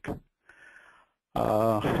exciting. You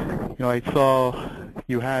know, I saw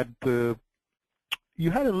you had a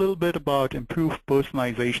little bit about improved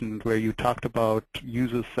personalization, where you talked about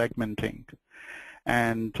user segmenting,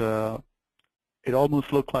 and it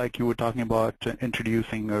almost looked like you were talking about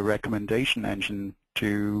introducing a recommendation engine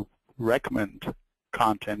to recommend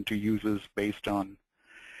content to users based on,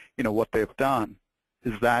 you know, what they've done.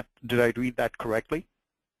 Did I read that correctly?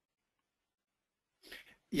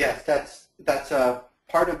 Yes, that's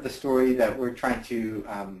part of the story that we're trying to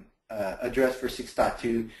address for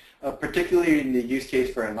 6.2, particularly in the use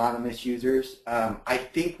case for anonymous users. I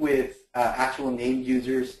think with actual named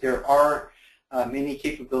users, there are many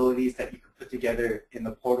capabilities that you can put together in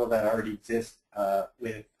the portal that already exist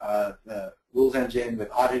with the rules engine, with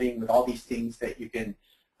auditing, with all these things that you can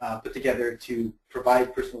put together to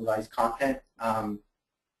provide personalized content.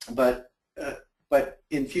 But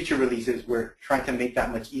in future releases, we're trying to make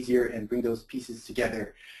that much easier and bring those pieces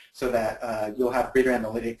together so that you'll have greater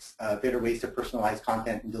analytics, better ways to personalize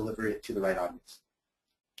content and deliver it to the right audience.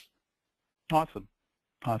 Awesome.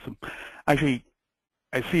 Awesome. Actually,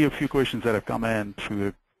 I see a few questions that have come in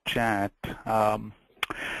through the chat.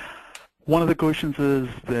 One of the questions is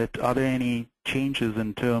that are there any changes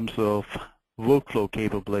in terms of workflow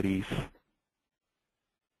capabilities?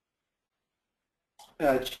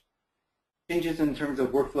 Changes in terms of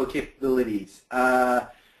workflow capabilities.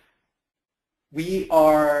 We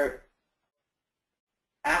are,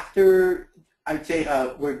 after, I'd say,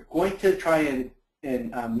 we're going to try and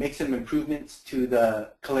make some improvements to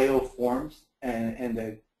the Kaleo forms,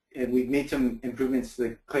 and we've made some improvements to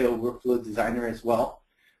the Kaleo workflow designer as well.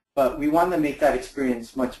 But we want to make that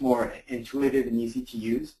experience much more intuitive and easy to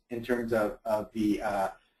use in terms of the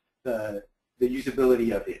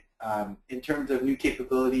usability of it. In terms of new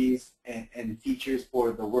capabilities and features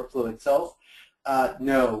for the workflow itself,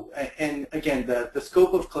 no. And again, the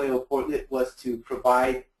scope of Kaleo Portal was to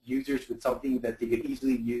provide users with something that they could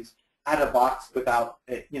easily use out of the box without,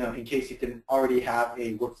 in case you didn't already have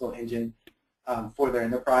a workflow engine for their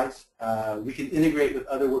enterprise. We can integrate with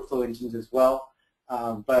other workflow engines as well.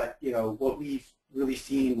 But what we've really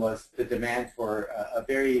seen was the demand for a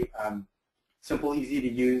very simple, easy to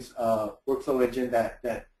use workflow engine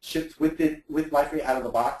that ships with Liferay out of the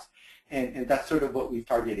box, and that's sort of what we've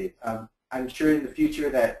targeted. I'm sure in the future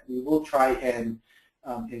that we will try and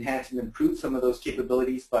enhance and improve some of those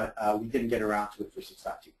capabilities, but we didn't get around to it for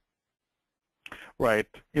 6.2. Right.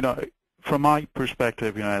 From my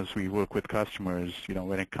perspective, as we work with customers,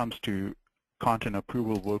 when it comes to content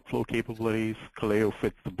approval workflow capabilities, Kaleo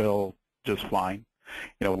fits the bill just fine.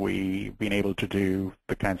 We've been able to do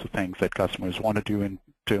the kinds of things that customers want to do in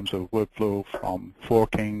terms of workflow, from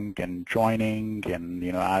forking and joining and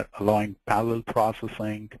allowing parallel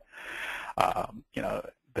processing,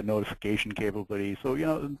 the notification capability. So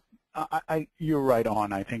you're right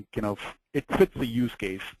on. I think it fits the use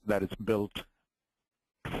case that it's built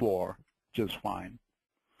for just fine.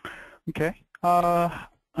 Okay.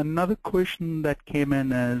 Another question that came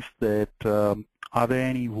in is that are there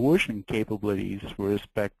any versioning capabilities with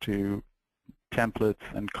respect to templates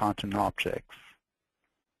and content objects?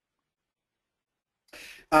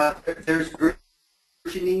 There's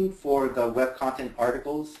versioning for the web content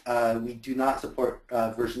articles. We do not support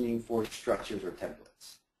versioning for structures or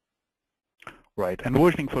templates. Right, and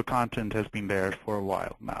versioning for content has been there for a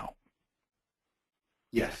while now.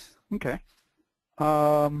 Yes. Okay.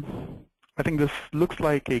 I think this looks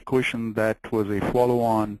like a question that was a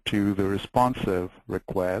follow-on to the responsive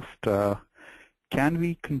request. Can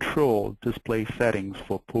we control display settings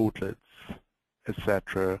for portlets,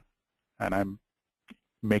 etc.? And I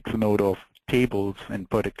makes a note of tables in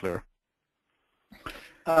particular.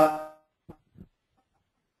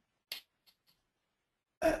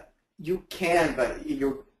 You can, but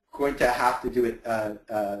you're going to have to do it,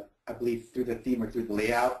 I believe, through the theme or through the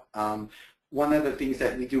layout. One of the things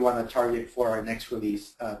that we do want to target for our next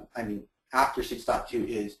release, after 6.2,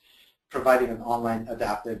 is providing an online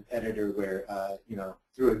adaptive editor where,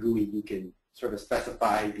 through a GUI you can sort of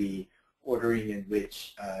specify the ordering in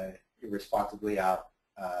which your responsive layout,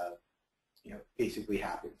 basically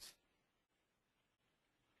happens.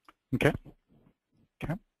 Okay.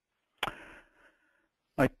 Okay.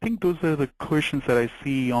 I think those are the questions that I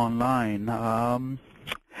see online.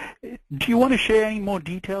 Do you want to share any more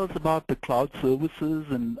details about the cloud services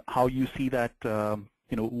and how you see that,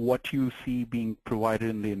 what you see being provided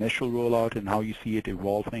in the initial rollout and how you see it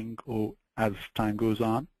evolving as time goes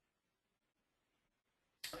on?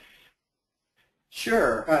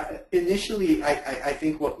 Sure. Initially, I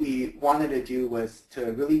think what we wanted to do was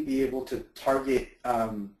to really be able to target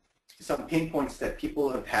some pain points that people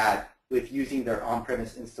have had with using their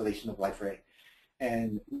on-premise installation of Liferay.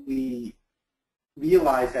 And we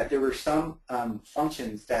realized that there were some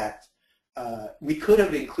functions that we could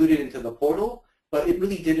have included into the portal, but it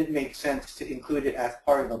really didn't make sense to include it as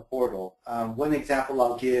part of the portal. One example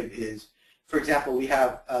I'll give is, for example, we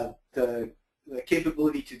have the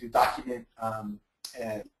capability to do document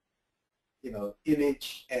and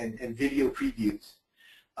image and video previews.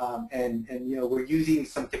 We're using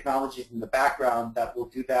some technologies in the background that will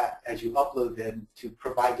do that as you upload them to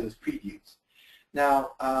provide those previews.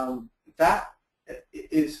 Now, that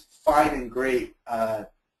is fine and great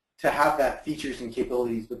to have that features and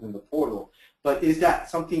capabilities within the portal, but is that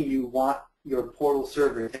something you want your portal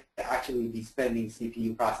server to actually be spending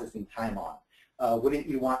CPU processing time on? Wouldn't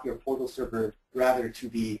you want your portal server rather to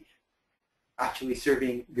be actually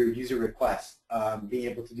serving your user requests, being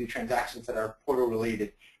able to do transactions that are portal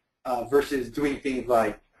related versus doing things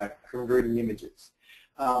like converting images?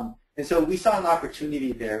 And And so we saw an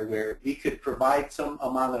opportunity there where we could provide some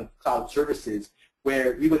amount of cloud services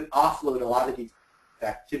where we would offload a lot of these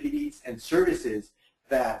activities and services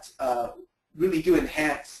that really do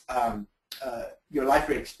enhance your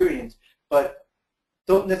Liferay experience, but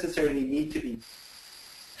don't necessarily need to be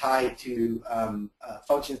tied to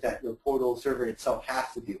functions that your portal server itself has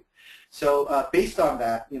to do. So based on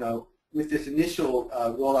that, with this initial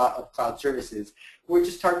rollout of cloud services, we're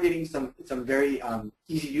just targeting some very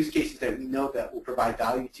easy use cases that we know that will provide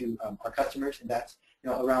value to our customers, and that's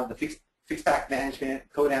around the fixed pack management,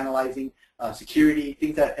 code analyzing, security,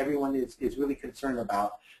 things that everyone is really concerned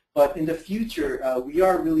about. But in the future, we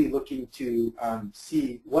are really looking to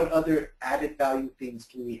see what other added value things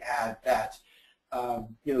can we add that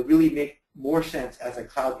really make more sense as a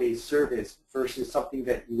cloud-based service versus something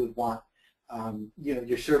that you would want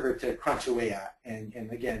your server to crunch away at. And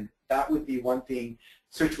again, that would be one thing.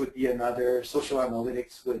 Search would be another. Social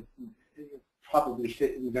analytics would probably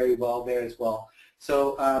fit in very well there as well.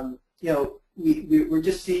 So we're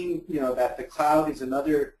just seeing that the cloud is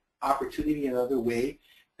another opportunity, another way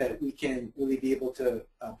that we can really be able to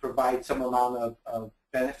provide some amount of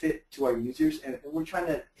benefit to our users, and we're trying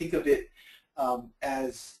to think of it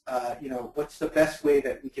as what's the best way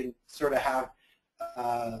that we can sort of have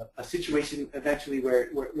a situation eventually where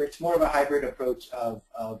it's more of a hybrid approach of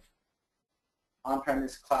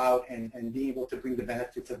on-premise cloud and being able to bring the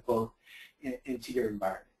benefits of both into your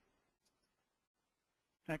environment.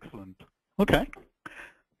 Excellent. Okay.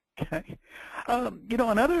 Okay.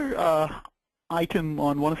 Another item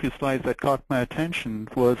on one of your slides that caught my attention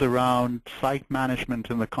was around site management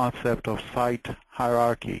and the concept of site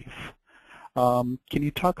hierarchies. Can you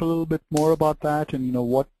talk a little bit more about that and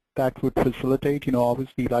what that would facilitate?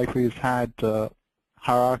 Obviously Liferay has had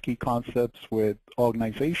hierarchy concepts with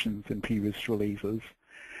organizations in previous releases,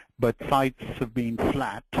 but sites have been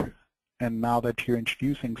flat, and now that you're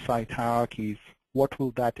introducing site hierarchies, what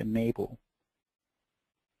will that enable?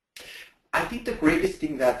 I think the greatest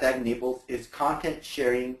thing that enables is content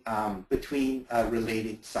sharing between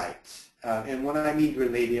related sites. And when I mean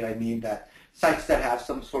related, I mean that sites that have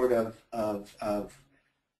some sort of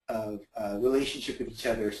relationship with each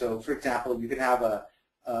other. So, for example, you can have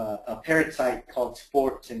a parent site called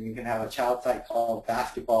sports, and you can have a child site called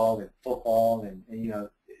basketball and football, and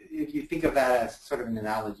if you think of that as sort of an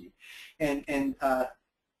analogy.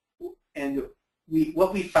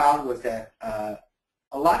 What we found was that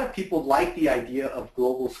a lot of people like the idea of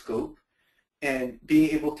global scope and being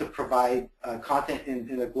able to provide content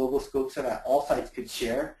in a global scope so that all sites could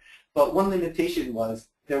share. But one limitation was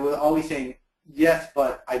they were always saying, yes,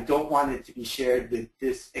 but I don't want it to be shared with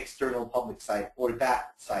this external public site or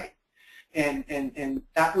that site. And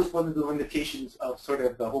that was one of the limitations of sort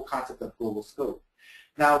of the whole concept of global scope.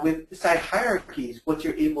 Now with site hierarchies, what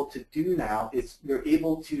you're able to do now is you're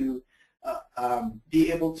able to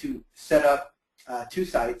be able to set up two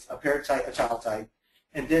sites, a parent site, a child site,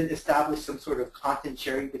 and then establish some sort of content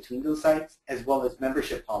sharing between those sites as well as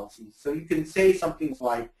membership policies. So you can say something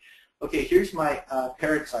like, okay, here's my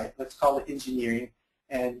parent site, let's call it engineering,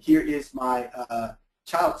 and here is my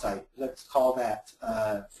child site, let's call that,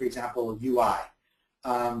 for example, UI.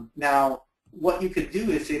 Now, what you could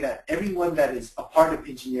do is say that everyone that is a part of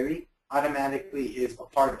engineering automatically is a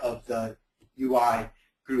part of the UI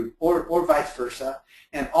group, or vice versa,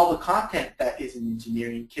 and all the content that is in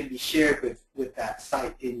engineering can be shared with that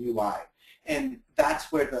site in UI. And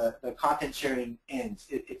that's where the content sharing ends.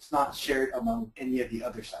 It's not shared among any of the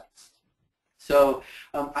other sites. So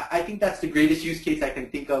I think that's the greatest use case I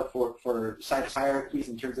can think of for site hierarchies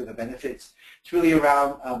in terms of the benefits. It's really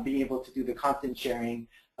around being able to do the content sharing,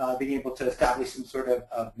 being able to establish some sort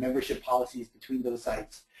of membership policies between those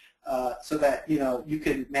sites, so that you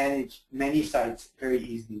can manage many sites very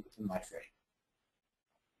easily within Liferay.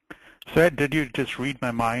 So Ed, did you just read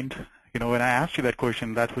my mind? When I asked you that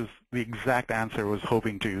question, that was the exact answer I was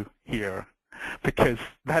hoping to hear, because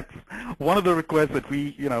that's one of the requests that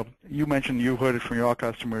we, you mentioned you heard it from your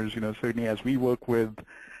customers, certainly as we work with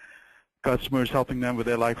customers helping them with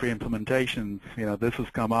their Liferay implementations, this has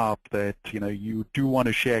come up that, you do want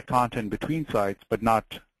to share content between sites, but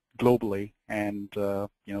not globally. And,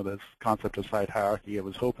 this concept of site hierarchy, I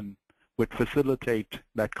was hoping would facilitate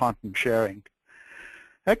that content sharing.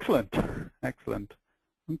 Excellent. Excellent.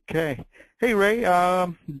 Okay. Hey, Ray,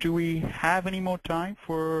 do we have any more time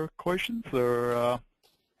for questions, or?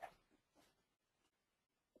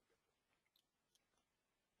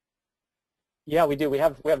 Yeah, we do. We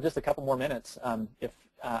have just a couple more minutes. If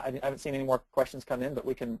I haven't seen any more questions come in, but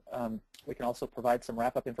we can also provide some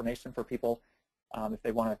wrap-up information for people if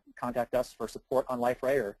they want to contact us for support on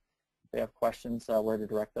Liferay or they have questions, where to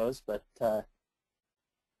direct those. But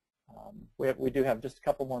we do have just a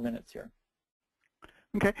couple more minutes here.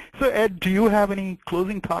 Okay. So Ed, do you have any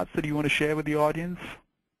closing thoughts that you want to share with the audience?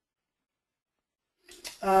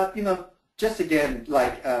 Just again,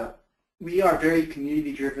 like we are very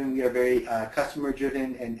community-driven, we are very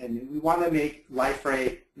customer-driven, and we want to make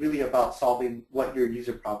Liferay really about solving what your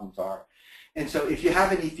user problems are. And so if you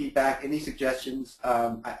have any feedback, any suggestions,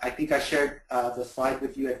 I think I shared the slide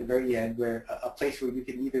with you at the very end, where a place where you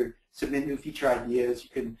can either submit new feature ideas, you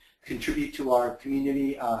can contribute to our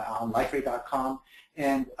community on liferay.com.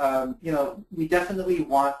 And we definitely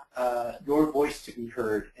want your voice to be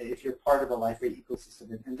heard if you're part of the Liferay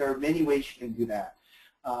ecosystem, and there are many ways you can do that.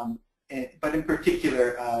 But in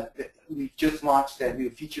particular, we've just launched that new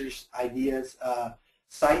features ideas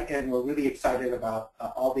site, and we're really excited about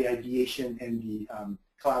all the ideation and the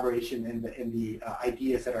collaboration and the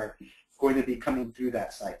ideas that are going to be coming through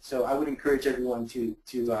that site. So I would encourage everyone to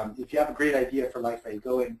if you have a great idea for Liferay,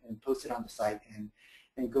 go and post it on the site,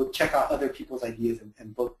 and go check out other people's ideas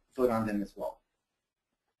and vote on them as well.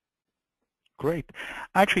 Great.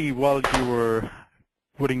 Actually, while you were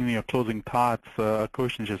putting in your closing thoughts, a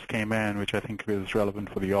question just came in, which I think is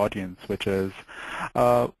relevant for the audience, which is,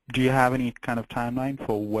 do you have any kind of timeline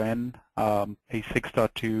for when a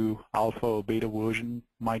 6.2 alpha or beta version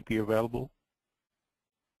might be available?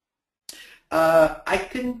 I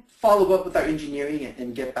can follow up with our engineering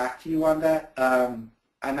and get back to you on that. I'm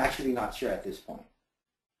actually not sure at this point.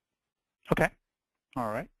 Okay. All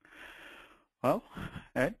right. Well,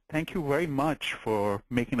 Ed, thank you very much for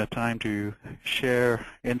making the time to share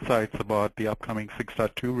insights about the upcoming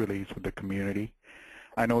 6.2 release with the community.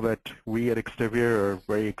 I know that we at XTIVIA are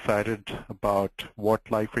very excited about what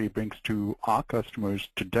Liferay brings to our customers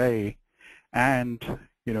today, and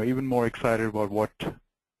even more excited about what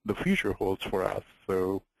the future holds for us.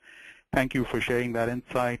 So thank you for sharing that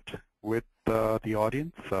insight with the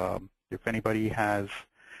audience. If anybody has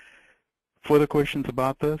further questions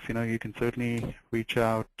about this, you can certainly reach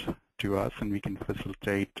out to us, and we can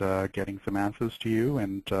facilitate getting some answers to you.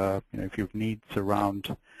 And if you have needs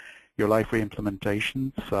around your Liferay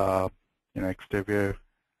implementations, XTIVIA,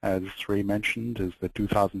 as Ray mentioned, is the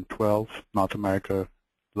 2012 North America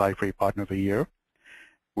Liferay Partner of the Year.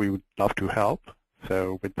 We would love to help.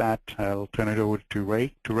 So with that, I'll turn it over to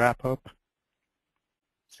Ray to wrap up.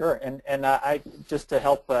 Sure, and I just to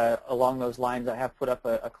help along those lines, I have put up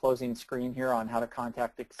a closing screen here on how to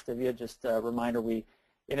contact XTIVIA. Just a reminder,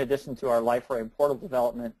 in addition to our Liferay Portal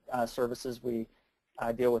development services, we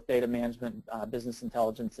deal with data management, business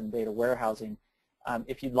intelligence, and data warehousing.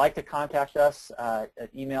 If you'd like to contact us,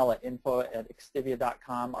 email at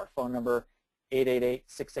info@xtivia.com, our phone number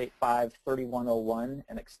 888-685-3101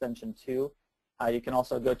 and extension 2. You can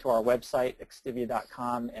also go to our website,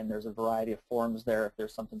 xtivia.com, and there's a variety of forms there. If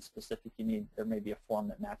there's something specific you need, there may be a form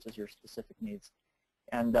that matches your specific needs.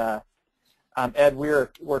 And Ed, we're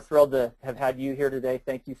thrilled to have had you here today.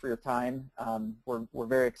 Thank you for your time. We're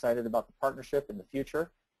very excited about the partnership in the future.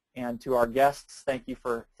 And to our guests, thank you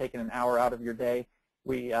for taking an hour out of your day.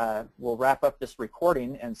 We will wrap up this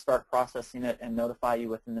recording and start processing it and notify you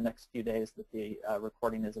within the next few days that the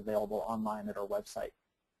recording is available online at our website.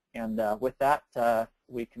 And with that,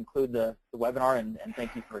 we conclude the webinar, and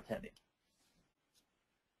thank you for attending.